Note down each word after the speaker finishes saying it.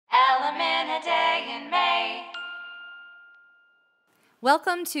Elementadayinmay.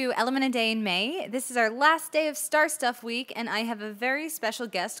 Welcome to Elementadayinmay. This is our last day of Star Stuff Week, and I have a very special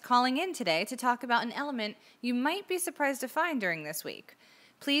guest calling in today to talk about an element you might be surprised to find during this week.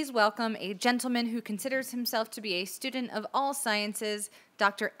 Please welcome a gentleman who considers himself to be a student of all sciences,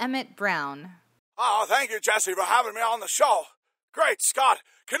 Dr. Emmett Brown. Oh, thank you, Jessie, for having me on the show. Great Scott,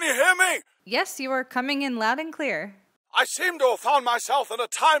 can you hear me? Yes, you are coming in loud and clear. I seem to have found myself in a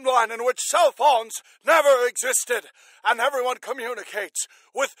timeline in which cell phones never existed, and everyone communicates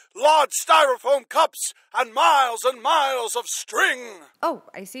with large styrofoam cups and miles of string. Oh,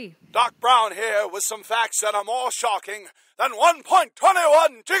 I see. Doc Brown here with some facts that are more shocking than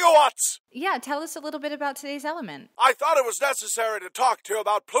 1.21 gigawatts. Yeah, tell us a little bit about today's element. I thought it was necessary to talk to you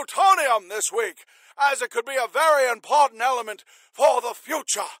about plutonium this week, as it could be a very important element for the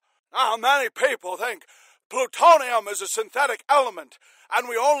future. Now, many people think plutonium is a synthetic element, and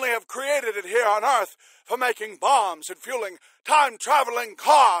we only have created it here on Earth for making bombs and fueling time-traveling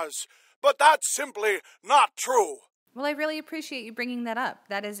cars. But that's simply not true. Well, I really appreciate you bringing that up.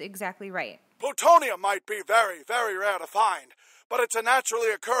 That is exactly right. Plutonium might be very, very rare to find, but it's a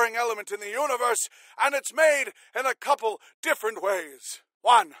naturally occurring element in the universe, and it's made in a couple different ways.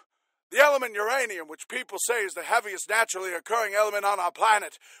 One, the element uranium, which people say is the heaviest naturally occurring element on our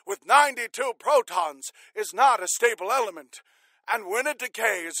planet, with 92 protons, is not a stable element. And when it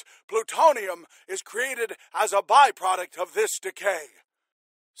decays, plutonium is created as a byproduct of this decay.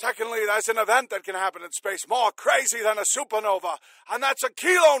 Secondly, there's an event that can happen in space more crazy than a supernova, and that's a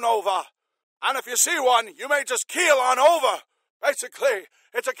kilonova. And if you see one, you may just keel on over. Basically,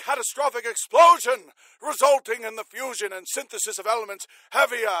 it's a catastrophic explosion, resulting in the fusion and synthesis of elements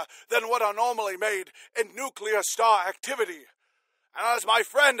heavier than what are normally made in nuclear star activity. And as my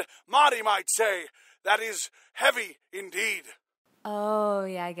friend Marty might say, that is heavy indeed. Oh,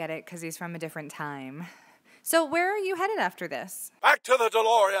 yeah, I get it, because he's from a different time. So where are you headed after this? Back to the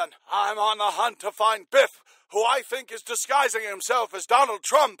DeLorean. I'm on the hunt to find Biff, who I think is disguising himself as Donald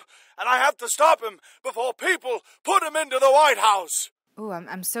Trump, and I have to stop him before people put him into the White House. Ooh,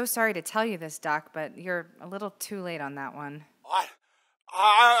 I'm so sorry to tell you this, Doc, but you're a little too late on that one. What?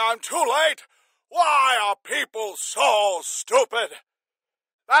 I'm too late? Why are people so stupid?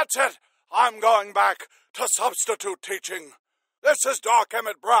 That's it. I'm going back to substitute teaching. This is Doc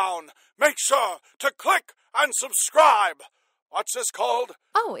Emmett Brown. Make sure to click and subscribe. What's this called?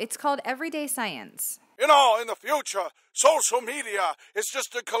 Oh, it's called Everyday Science. You know, in the future, social media is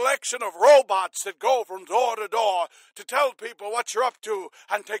just a collection of robots that go from door to door to tell people what you're up to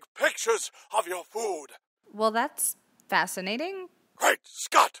and take pictures of your food. Well, that's fascinating. Great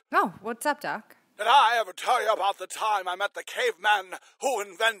Scott! Oh, what's up, Doc? Did I ever tell you about the time I met the caveman who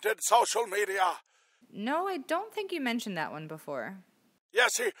invented social media? No, I don't think you mentioned that one before.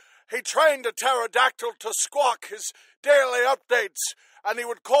 Yes, he trained a pterodactyl to squawk his daily updates, and he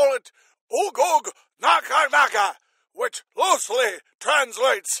would call it Oog Oog Naka Naka, which loosely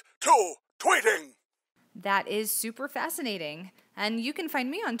translates to tweeting. That is super fascinating. And you can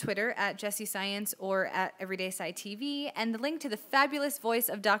find me on Twitter at JessieScience or at EverydaySciTV, and the link to the fabulous voice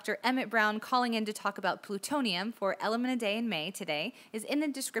of Dr. Emmett Brown calling in to talk about plutonium for Elementadayinmay today is in the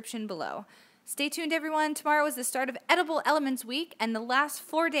description below. Stay tuned, everyone. Tomorrow is the start of Edible Elements Week and the last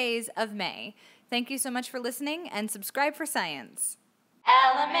 4 days of May. Thank you so much for listening, and subscribe for science.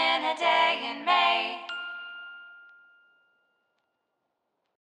 Elementadayinmay.